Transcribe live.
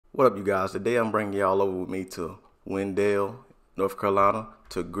What up, you guys? Today I'm bringing y'all over with me to Wendell, North Carolina,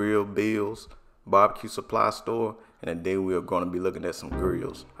 to GrillBillies BBQ supply store, and today we are going to be looking at some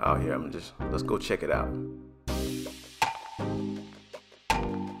grills out here. Let's go check it out.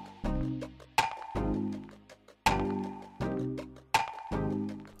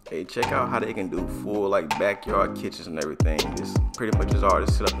 Hey, check out how they can do full like backyard kitchens and everything. This pretty much is already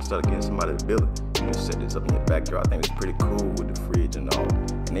set up instead of getting somebody to build it. You can set this up in your backyard. I think it's pretty cool with the fridge and all.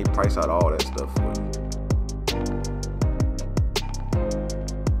 And they price out all that stuff for you.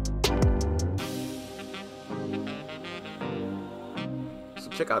 So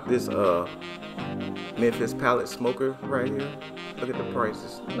check out this Memphis pallet smoker right here. Look at the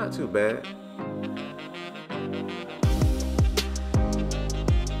prices. Not too bad.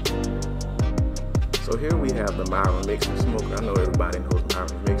 So here we have the Meadow mixing smoker. I know everybody knows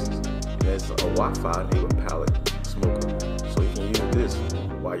Meadow mixes. And it's a Wi-Fi enabled pallet smoker. So you can use this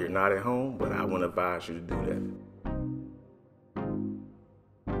while you're not at home, but I wouldn't advise you to do that.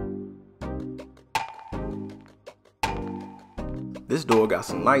 This door got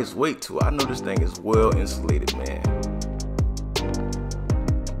some nice weight to it. I know this thing is well insulated, man.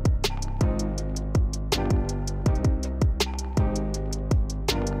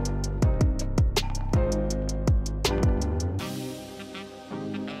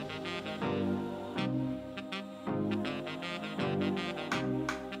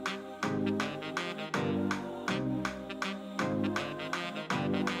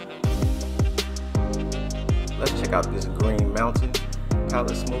 Let's check out this green mountain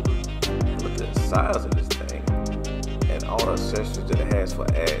pallet smoker. Look at the size of this thing and all the accessories that it has for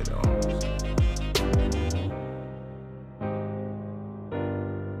add-ons.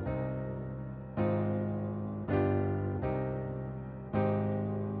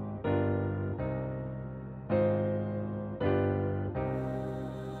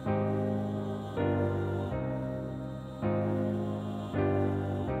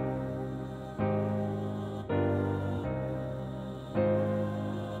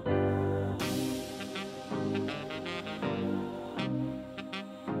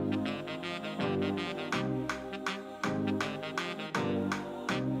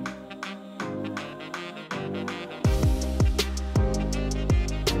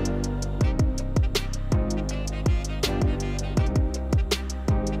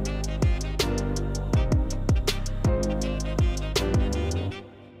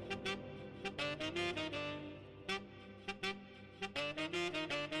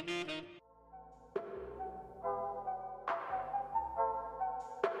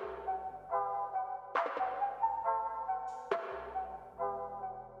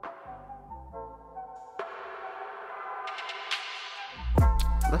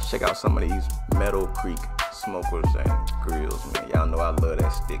 Let's check out some of these Meadow Creek smokers and grills, man. Y'all know I love that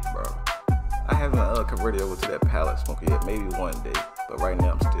stick, bro. I haven't converted over to that pallet smoker yet, maybe one day. But right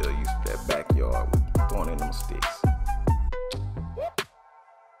now I'm still used to that backyard with throwing in them sticks.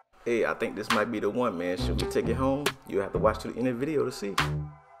 Hey, I think this might be the one, man. Should we take it home? You have to watch to the end of the video to see.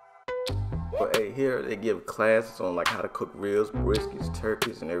 But hey, here they give classes on like how to cook ribs, briskets,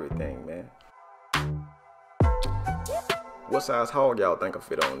 turkeys, and everything, man. What size hog y'all think will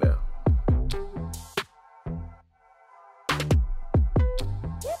fit on there?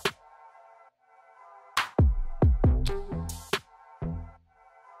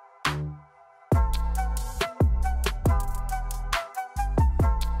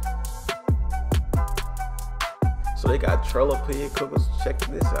 So they got trailer pig cookers. Check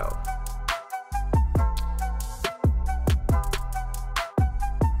this out.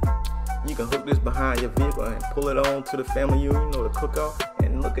 You can hook this behind your vehicle and pull it on to the family unit, you know, the cook-off.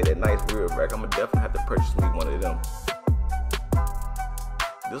 And look at that nice grill rack. I'm gonna definitely have to purchase me one of them.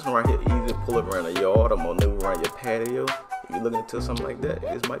 This one right here, easy to pull up around the yard or maneuver around your patio. If you're looking into something like that,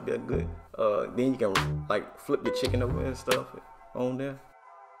 this might be a good. Then you can like flip your chicken over and stuff on there.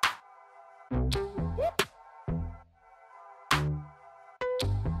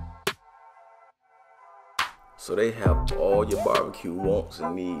 So they have all your barbecue wants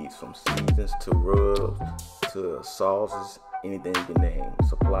and needs, from seasons to rubs to sauces, anything you can name.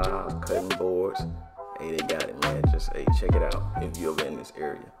 Supplies, cutting boards. Hey, they got it, man. Just hey, check it out if you're over in this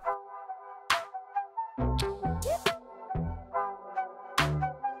area.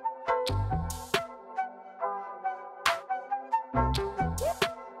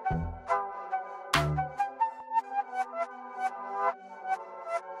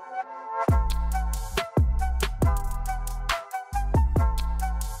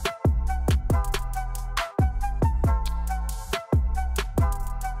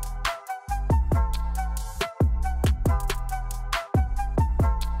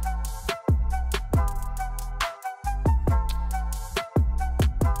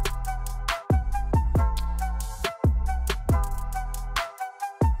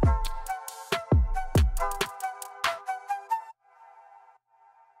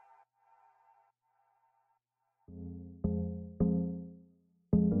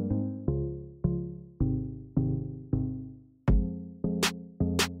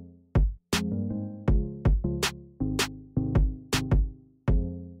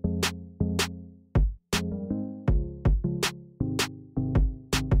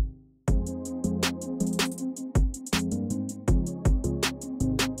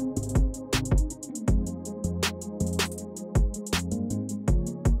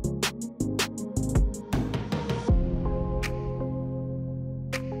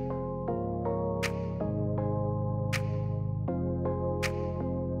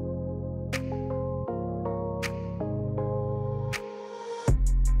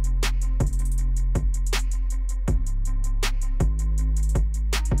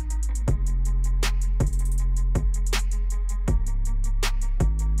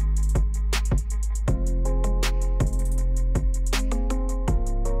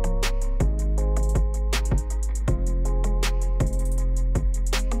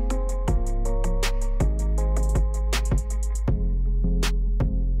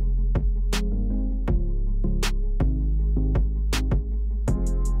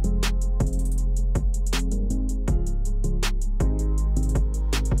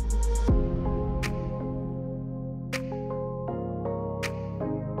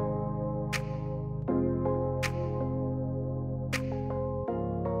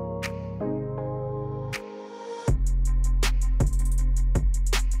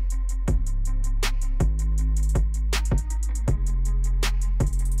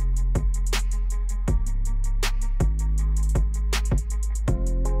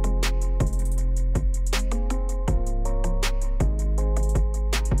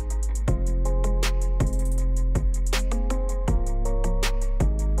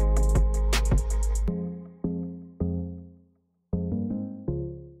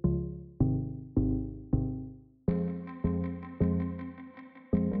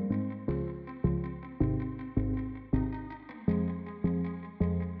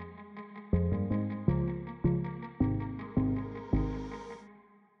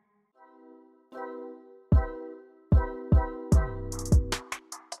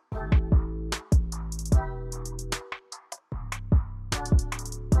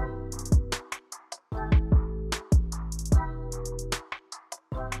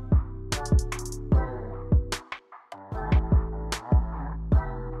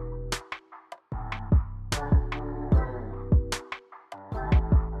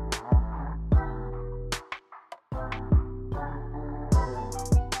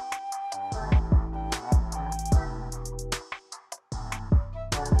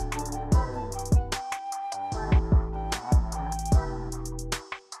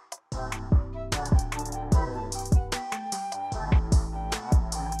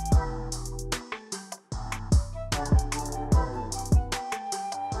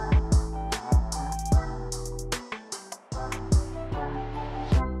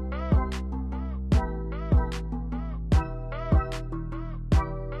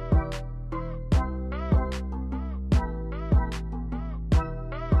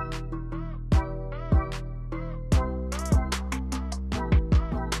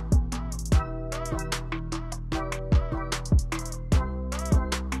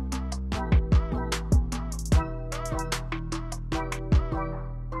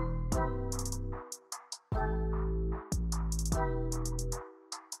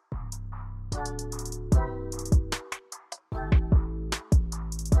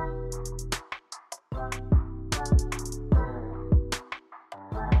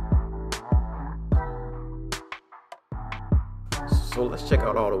 So let's check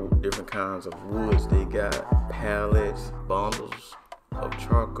out all the different kinds of woods they got. Pallets, bundles of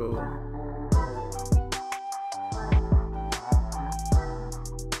charcoal.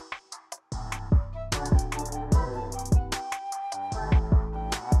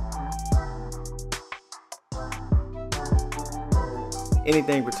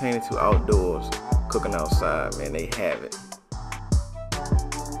 Anything pertaining to outdoors, cooking outside, man, they have it.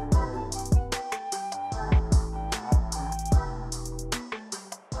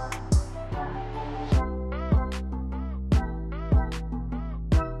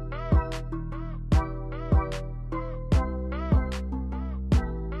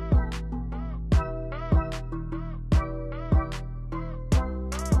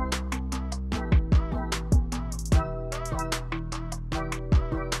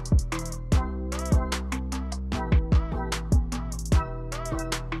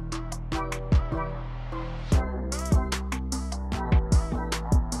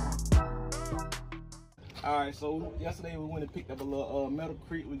 Alright, so yesterday we went and picked up a little Meadow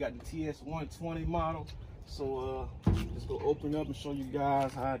Creek. We got the TS-120 model. So let's go open it up and show you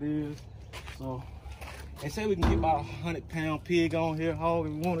guys how it is. So they say we can get about a 100-pound pig on here, hog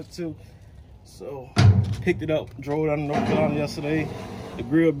if we wanted to. So picked it up, drove it out of North Carolina yesterday. The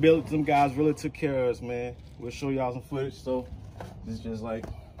GrillBillies, them guys really took care of us, man. We'll show y'all some footage. So this is just like,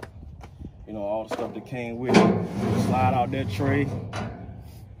 you know, all the stuff that came with it. Slide out that tray,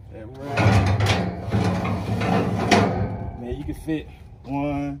 that rack. Man, you can fit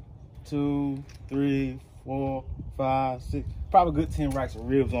 1, 2, 3, 4, 5, 6, probably good 10 racks of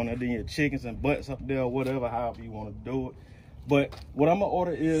ribs on there. Then your chickens and butts up there, whatever, however you want to do it. But what I'm gonna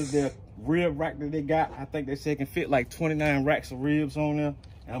order is their rib rack that they got. I think they say it can fit like 29 racks of ribs on there.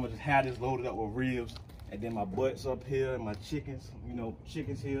 And I'm gonna just have this loaded up with ribs. And then my butts up here and my chickens, you know,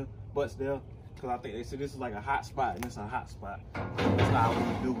 chickens here, butts there. Cause I think they said this is like a hot spot, and it's a hot spot. That's how I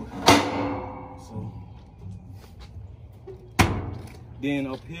wanna do it. So. Then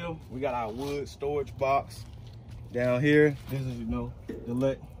up here, we got our wood storage box. Down here, this is, you know, to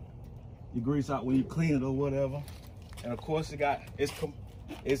let your grease out when you clean it or whatever. And of course,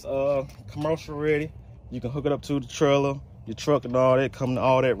 it's commercial ready. You can hook it up to the trailer, your truck and all that, coming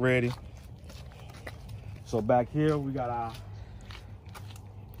all that ready. So back here, we got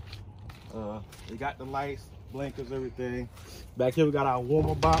our, we got the lights, blinkers, everything. Back here, we got our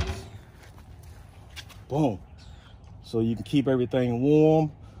warmer box. Boom. So you can keep everything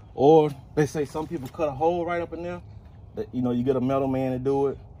warm, or they say some people cut a hole right up in there. That, you know, you get a metal man to do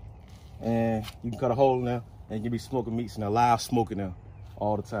it, and you can cut a hole in there, and you can be smoking meats in there, live smoking there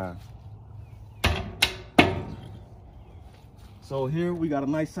all the time. So here we got a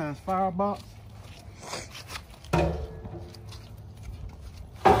nice size firebox.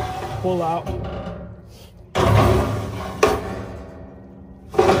 Pull out.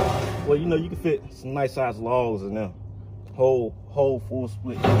 Well, you know, you can fit some nice size logs in there. Whole full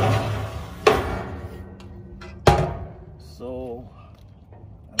split. So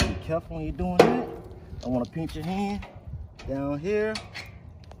be careful when you're doing that. I want to pinch your hand down here.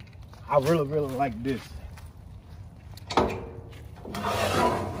 I really like this.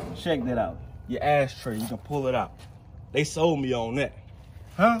 Check that out. Your ashtray, you can pull it out. They sold me on that.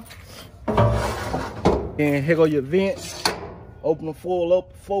 Huh? And here go your vents. Open them full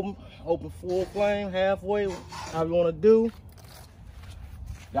up, open full flame, halfway, however you want to do.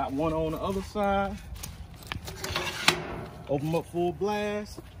 Got one on the other side. Open them up full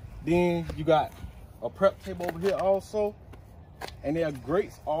blast. Then you got a prep table over here also. And their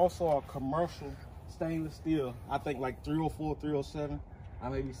grates also are commercial stainless steel. I think like 304, 307. I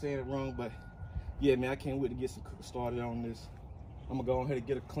may be saying it wrong, but yeah, man, I can't wait to get some cooking started on this. I'm gonna go ahead and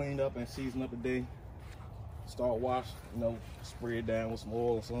get it cleaned up and season up today. Start wash, you know, spray it down with some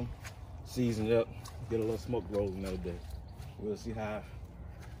oil or something, season it up, get a little smoke rolling another day. We'll see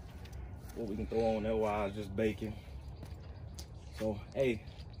what we can throw on there while it's just baking. So, hey,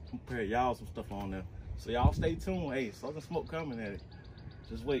 I'm preparing y'all some stuff on there. So y'all stay tuned. Hey, Southern Smoke coming at it.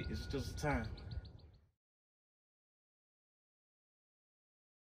 Just wait, it's just a time.